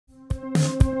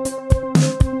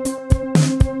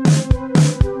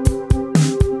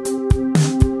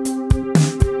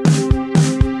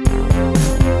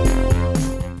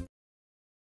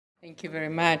Thank you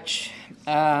very much.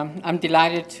 I'm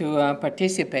delighted to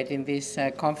participate in this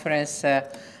conference.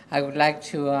 I would like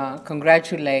to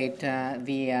congratulate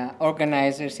the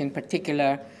organizers. In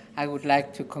particular, I would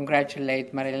like to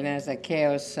congratulate Marilena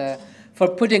Zakeos for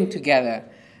putting together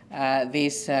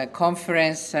this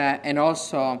conference and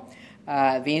also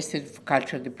the Institute for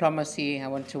Cultural Diplomacy. I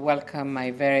want to welcome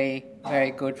my very, very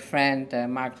good friend,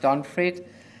 Mark Donfried,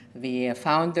 the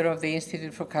founder of the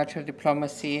Institute for Cultural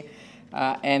Diplomacy,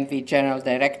 and the General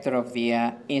Director of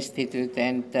the Institute,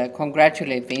 and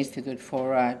congratulate the Institute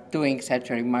for doing such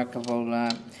a remarkable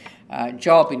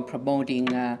job in promoting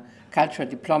cultural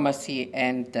diplomacy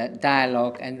and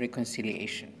dialogue and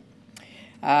reconciliation.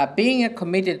 Being a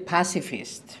committed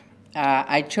pacifist,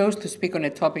 I chose to speak on a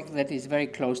topic that is very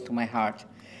close to my heart.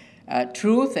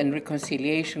 Truth and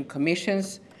Reconciliation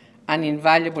Commissions, an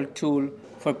invaluable tool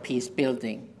for peace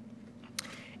building.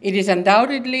 It is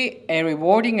undoubtedly a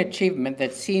rewarding achievement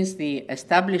that since the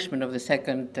establishment of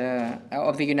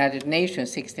the United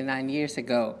Nations 69 years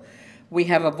ago, we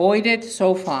have avoided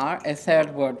so far a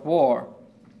third world war.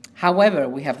 However,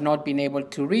 we have not been able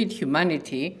to rid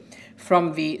humanity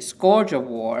from the scourge of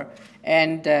war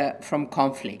and from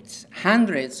conflicts.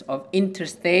 Hundreds of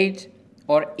interstate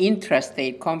or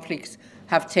intrastate conflicts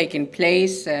have taken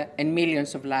place and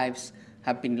millions of lives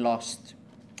have been lost.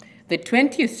 The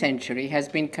 20th century has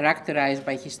been characterized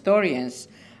by historians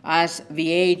as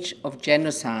the age of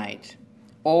genocide,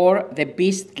 or the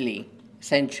beastly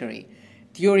century,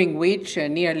 during which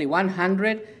nearly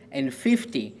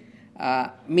 150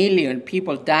 million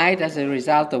people died as a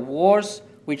result of wars,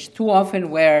 which too often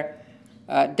were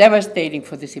devastating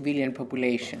for the civilian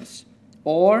populations,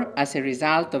 or as a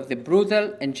result of the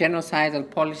brutal and genocidal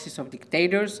policies of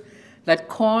dictators that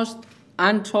caused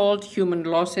untold human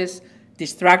losses,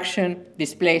 destruction,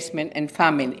 displacement, and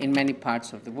famine in many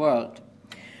parts of the world.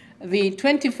 The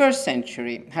 21st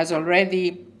century has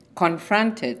already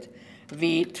confronted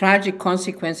the tragic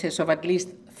consequences of at least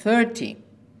 30.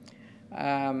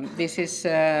 This is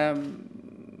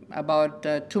about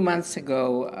 2 months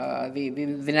ago.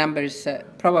 The numbers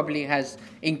probably has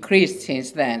increased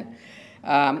since then.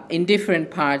 In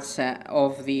different parts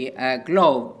of the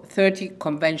globe, 30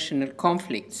 conventional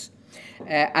conflicts,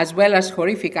 as well as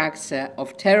horrific acts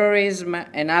of terrorism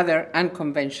and other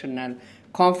unconventional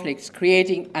conflicts,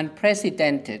 creating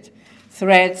unprecedented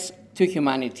threats to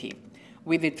humanity.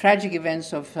 With the tragic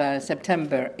events of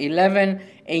September 11,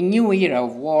 a new era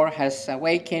of war has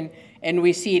awakened, and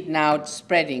we see it now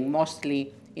spreading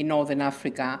mostly in Northern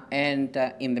Africa and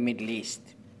in the Middle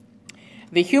East.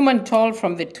 The human toll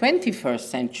from the 21st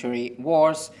century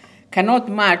wars cannot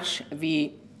match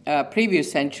the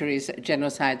previous century's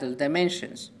genocidal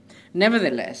dimensions.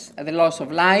 Nevertheless, the loss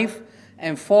of life,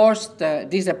 enforced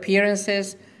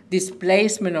disappearances,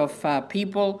 displacement of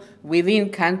people within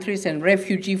countries, and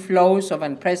refugee flows of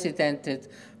unprecedented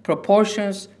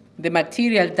proportions, the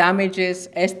material damages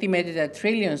estimated at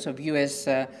trillions of US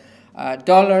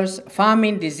dollars,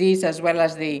 famine, disease, as well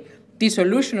as the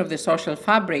dissolution of the social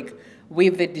fabric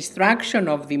with the destruction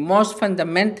of the most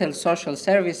fundamental social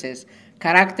services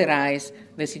characterize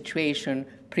the situation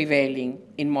prevailing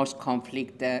in most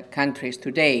conflict countries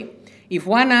today. If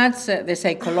one adds the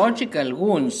psychological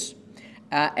wounds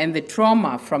and the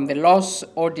trauma from the loss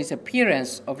or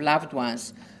disappearance of loved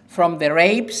ones, from the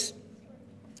rapes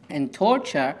and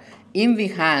torture in the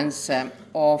hands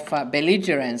of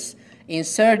belligerents,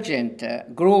 insurgent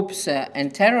groups,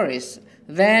 and terrorists,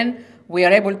 then we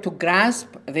are able to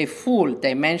grasp the full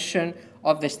dimension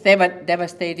of this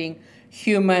devastating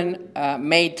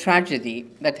human-made tragedy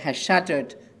that has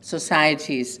shattered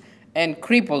societies and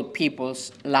crippled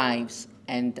people's lives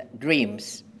and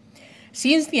dreams.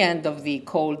 Since the end of the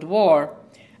Cold War,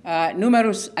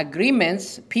 numerous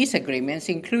agreements, peace agreements,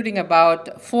 including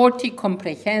about 40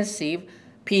 comprehensive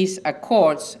peace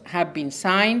accords, have been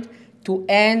signed to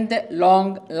end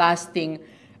long-lasting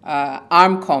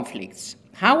armed conflicts.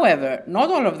 However,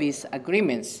 not all of these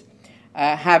agreements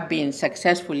have been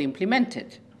successfully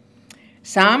implemented.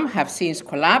 Some have since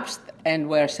collapsed and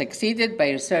were succeeded by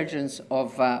a resurgence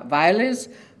of violence,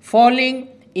 falling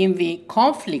in the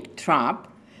conflict trap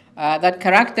that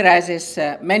characterizes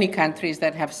many countries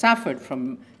that have suffered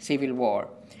from civil war.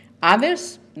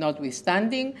 Others,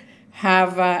 notwithstanding,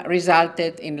 have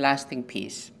resulted in lasting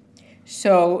peace.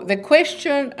 So the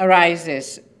question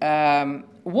arises,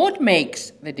 what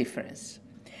makes the difference?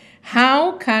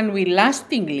 How can we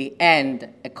lastingly end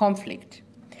a conflict?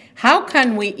 How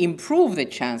can we improve the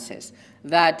chances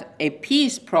that a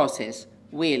peace process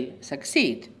will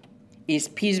succeed? Is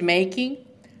peacemaking,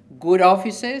 good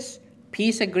offices,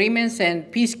 peace agreements,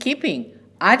 and peacekeeping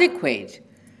adequate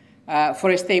for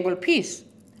a stable peace?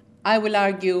 I will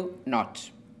argue not.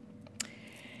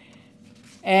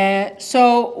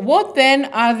 So what then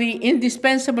are the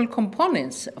indispensable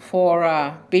components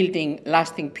for building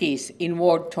lasting peace in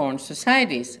war-torn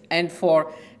societies and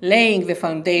for laying the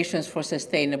foundations for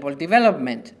sustainable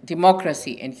development,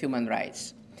 democracy, and human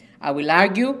rights? I will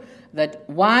argue that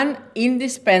one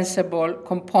indispensable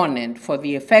component for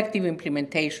the effective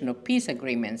implementation of peace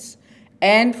agreements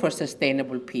and for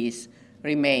sustainable peace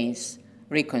remains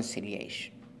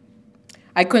reconciliation.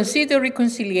 I consider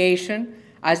reconciliation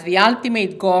as the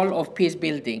ultimate goal of peace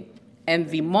building and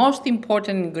the most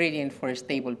important ingredient for a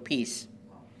stable peace.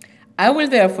 I will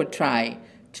therefore try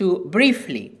to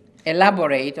briefly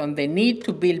elaborate on the need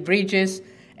to build bridges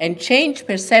and change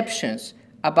perceptions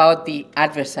about the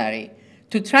adversary,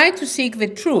 to try to seek the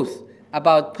truth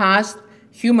about past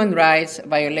human rights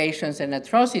violations and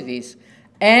atrocities,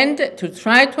 and to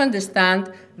try to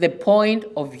understand the point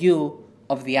of view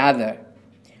of the other,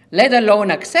 let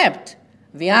alone accept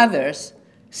the other's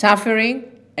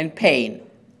suffering and pain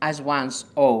as one's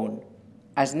own,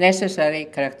 as necessary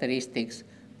characteristics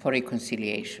for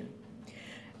reconciliation.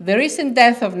 The recent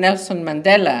death of Nelson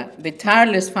Mandela, the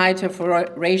tireless fighter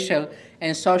for racial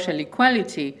and social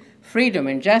equality, freedom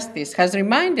and justice, has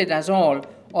reminded us all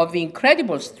of the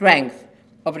incredible strength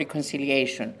of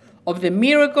reconciliation, of the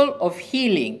miracle of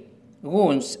healing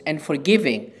wounds and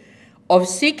forgiving, of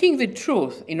seeking the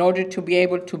truth in order to be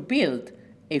able to build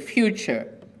a future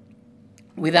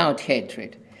without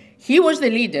hatred. He was the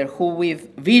leader who,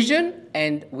 with vision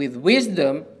and with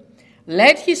wisdom,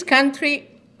 led his country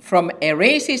from a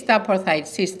racist apartheid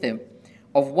system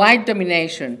of white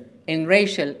domination and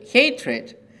racial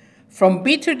hatred, from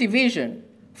bitter division,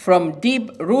 from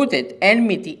deep-rooted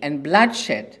enmity and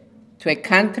bloodshed, to a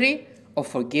country of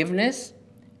forgiveness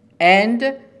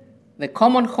and the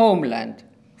common homeland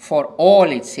for all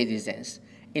its citizens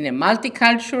in a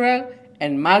multicultural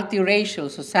and multiracial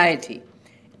society,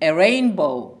 a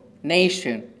rainbow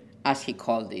nation, as he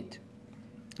called it.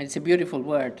 It's a beautiful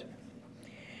word.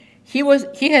 He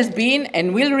has been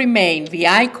and will remain the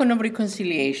icon of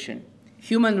reconciliation,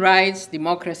 human rights,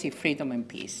 democracy, freedom, and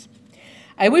peace.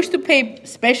 I wish to pay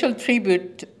special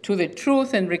tribute to the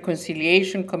Truth and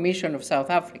Reconciliation Commission of South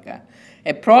Africa,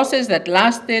 a process that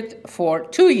lasted for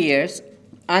 2 years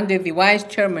under the wise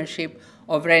chairmanship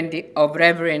of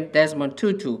Reverend Desmond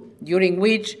Tutu, during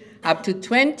which up to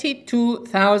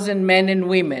 22,000 men and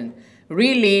women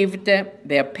relived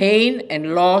their pain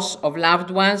and loss of loved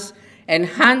ones, and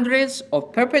hundreds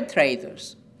of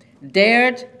perpetrators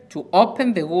dared to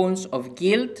open the wounds of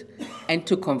guilt and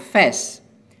to confess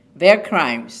their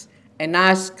crimes and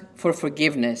ask for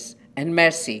forgiveness and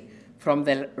mercy from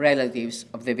the relatives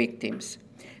of the victims.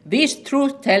 This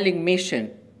truth-telling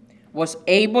mission was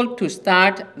able to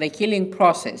start the healing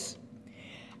process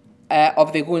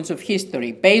of the wounds of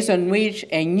history, based on which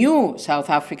a new South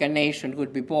African nation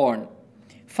would be born,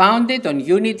 founded on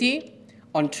unity,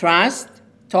 on trust,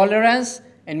 tolerance,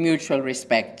 and mutual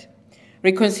respect.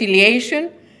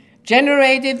 Reconciliation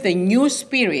generated the new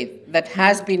spirit that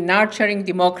has been nurturing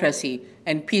democracy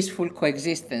and peaceful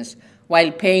coexistence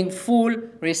while paying full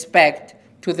respect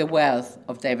to the wealth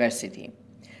of diversity.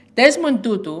 Desmond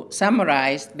Tutu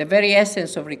summarized the very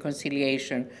essence of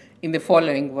reconciliation in the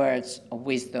following words of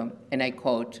wisdom, and I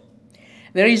quote,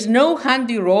 "There is no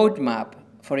handy roadmap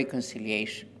for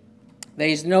reconciliation. There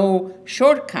is no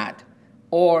shortcut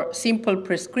or simple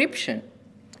prescription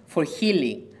for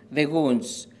healing the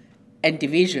wounds and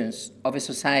divisions of a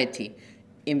society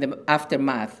in the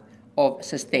aftermath of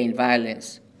sustained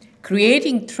violence.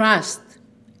 Creating trust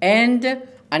and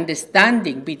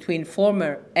understanding between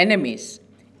former enemies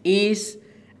is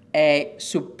a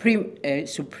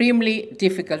supremely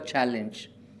difficult challenge.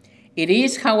 It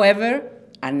is, however,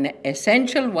 an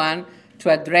essential one to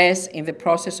address in the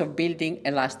process of building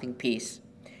a lasting peace.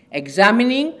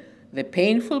 Examining the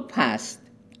painful past,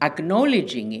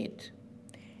 acknowledging it,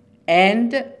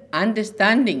 and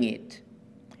understanding it,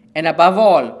 and above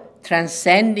all,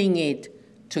 transcending it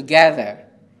together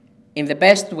is the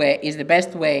best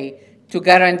way to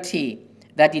guarantee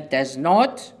that it does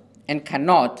not and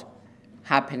cannot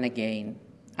happen again,"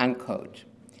 unquote.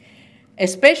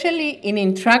 Especially in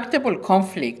intractable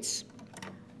conflicts,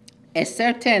 a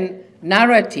certain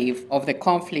narrative of the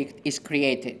conflict is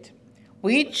created,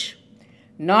 which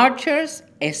nurtures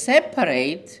a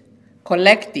separate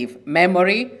collective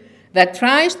memory that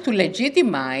tries to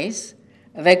legitimize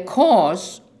the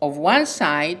cause of one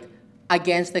side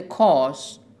against the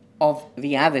cause of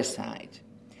the other side.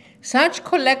 Such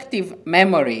collective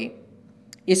memory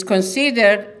is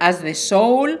considered as the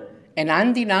sole and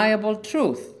undeniable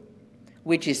truth,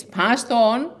 which is passed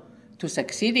on to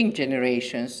succeeding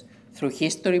generations through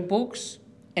history books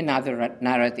and other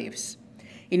narratives.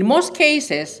 In most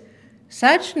cases,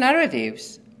 such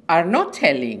narratives are not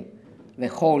telling the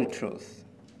whole truth.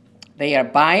 They are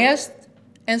biased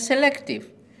and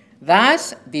selective,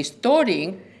 thus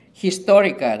distorting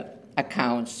historical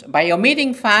accounts by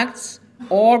omitting facts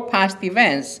or past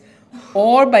events,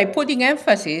 or by putting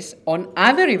emphasis on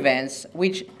other events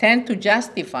which tend to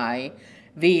justify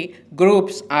the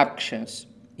group's actions.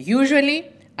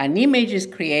 Usually, an image is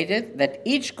created that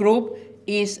each group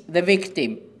is the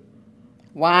victim,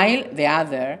 while the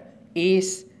other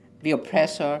is the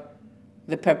oppressor,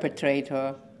 the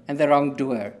perpetrator, and the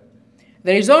wrongdoer.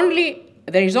 There is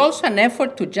also an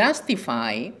effort to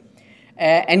justify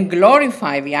and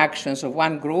glorify the actions of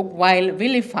one group while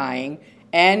vilifying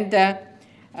and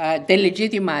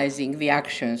delegitimizing the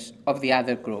actions of the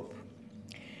other group.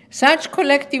 Such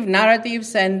collective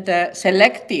narratives and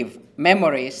selective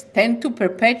memories tend to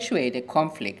perpetuate a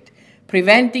conflict,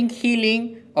 preventing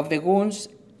healing of the wounds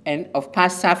and of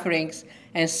past sufferings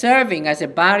and serving as a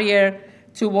barrier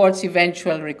towards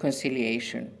eventual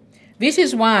reconciliation. This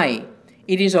is why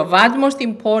it is of utmost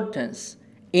importance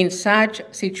in such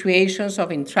situations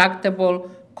of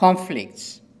intractable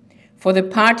conflicts for the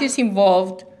parties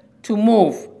involved to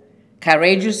move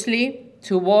courageously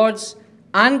towards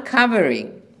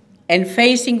uncovering and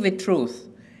facing the truth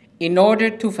in order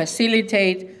to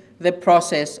facilitate the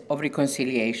process of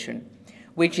reconciliation,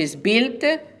 which is built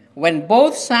when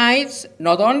both sides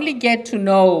not only get to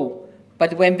know,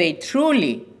 but when they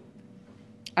truly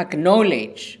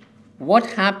acknowledge what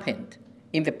happened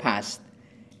in the past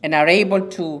and are able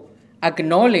to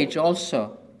acknowledge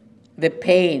also the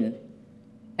pain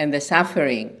and the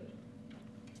suffering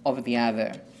of the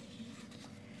other.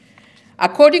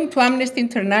 According to Amnesty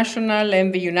International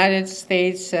and the United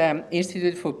States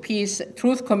Institute for Peace,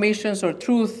 truth commissions or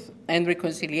truth and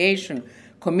reconciliation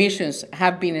commissions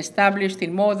have been established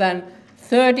in more than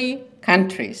 30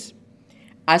 countries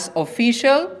as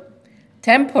official,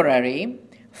 temporary,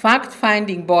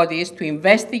 fact-finding bodies to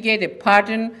investigate a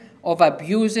pattern of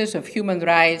abuses of human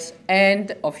rights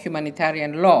and of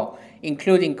humanitarian law,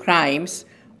 including crimes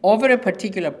over a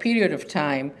particular period of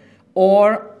time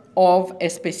or of a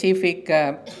specific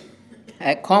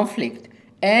conflict,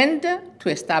 and to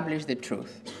establish the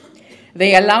truth.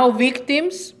 They allow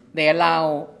victims, they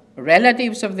allow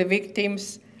relatives of the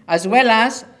victims, as well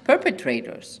as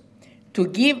perpetrators, to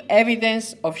give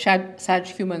evidence of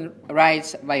such human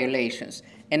rights violations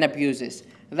and abuses,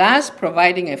 thus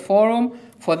providing a forum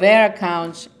for their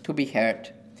accounts to be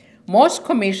heard. Most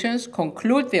commissions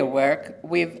conclude their work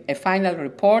with a final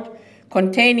report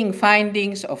containing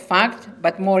findings of fact,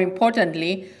 but more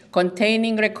importantly,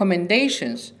 containing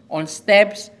recommendations on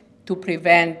steps to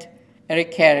prevent a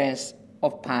recurrence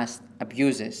of past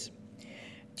abuses.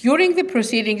 During the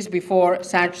proceedings before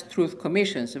such truth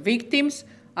commissions, victims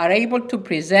are able to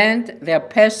present their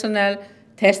personal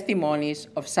testimonies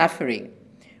of suffering,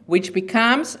 which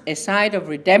becomes a site of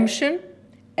redemption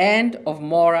and of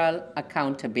moral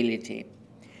accountability.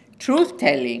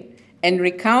 Truth-telling and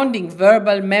recounting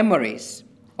verbal memories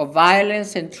of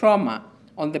violence and trauma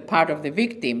on the part of the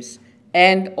victims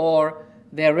and or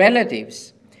their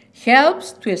relatives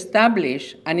helps to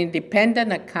establish an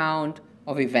independent account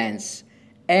of events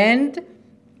and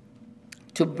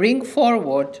to bring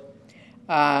forward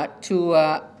and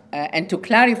to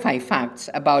clarify facts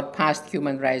about past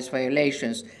human rights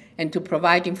violations and to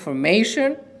provide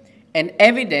information and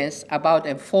evidence about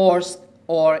enforced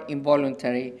or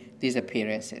involuntary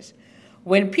disappearances.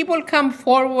 When people come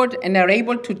forward and are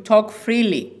able to talk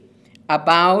freely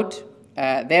about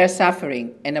their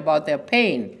suffering and about their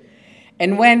pain,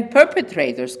 and when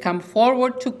perpetrators come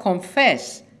forward to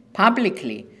confess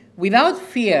publicly without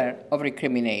fear of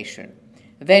recrimination,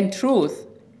 then truth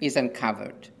is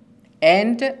uncovered,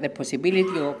 and the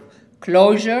possibility of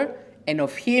closure and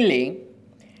of healing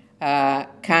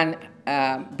can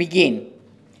begin.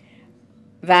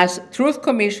 Thus, truth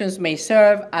commissions may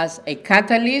serve as a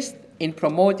catalyst in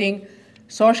promoting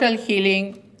social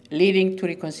healing, leading to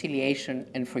reconciliation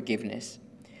and forgiveness.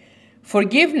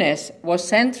 Forgiveness was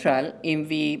central in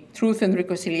the Truth and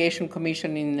Reconciliation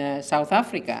Commission in South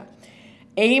Africa,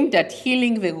 aimed at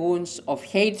healing the wounds of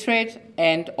hatred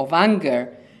and of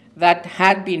anger that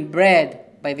had been bred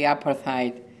by the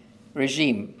apartheid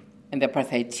regime and the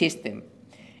apartheid system.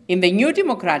 In the new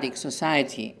democratic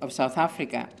society of South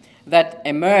Africa that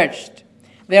emerged,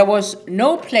 there was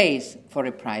no place for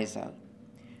reprisal.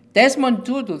 Desmond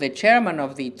Tutu, the chairman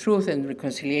of the Truth and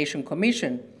Reconciliation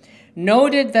Commission,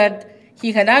 noted that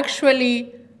he had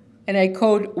actually, and I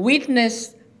quote,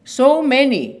 witnessed so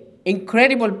many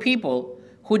incredible people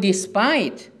who,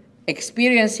 despite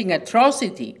experiencing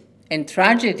atrocity and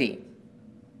tragedy,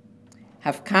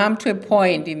 have come to a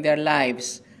point in their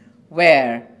lives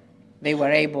where they were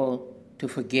able to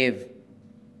forgive,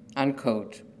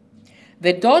 unquote.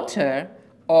 The daughter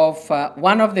of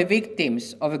one of the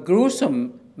victims of a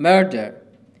gruesome murder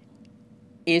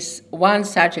is one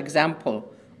such example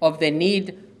of the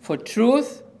need for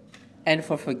truth and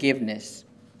for forgiveness.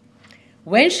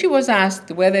 When she was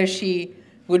asked whether she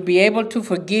would be able to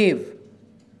forgive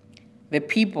the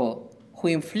people who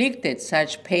inflicted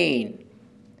such pain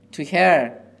to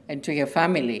her and to her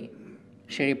family,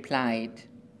 she replied,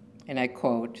 and I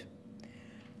quote,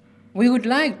 "We would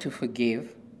like to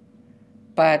forgive,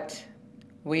 but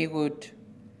we would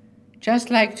just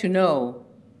like to know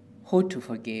who to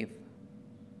forgive,"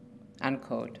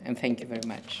 unquote. And thank you very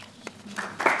much.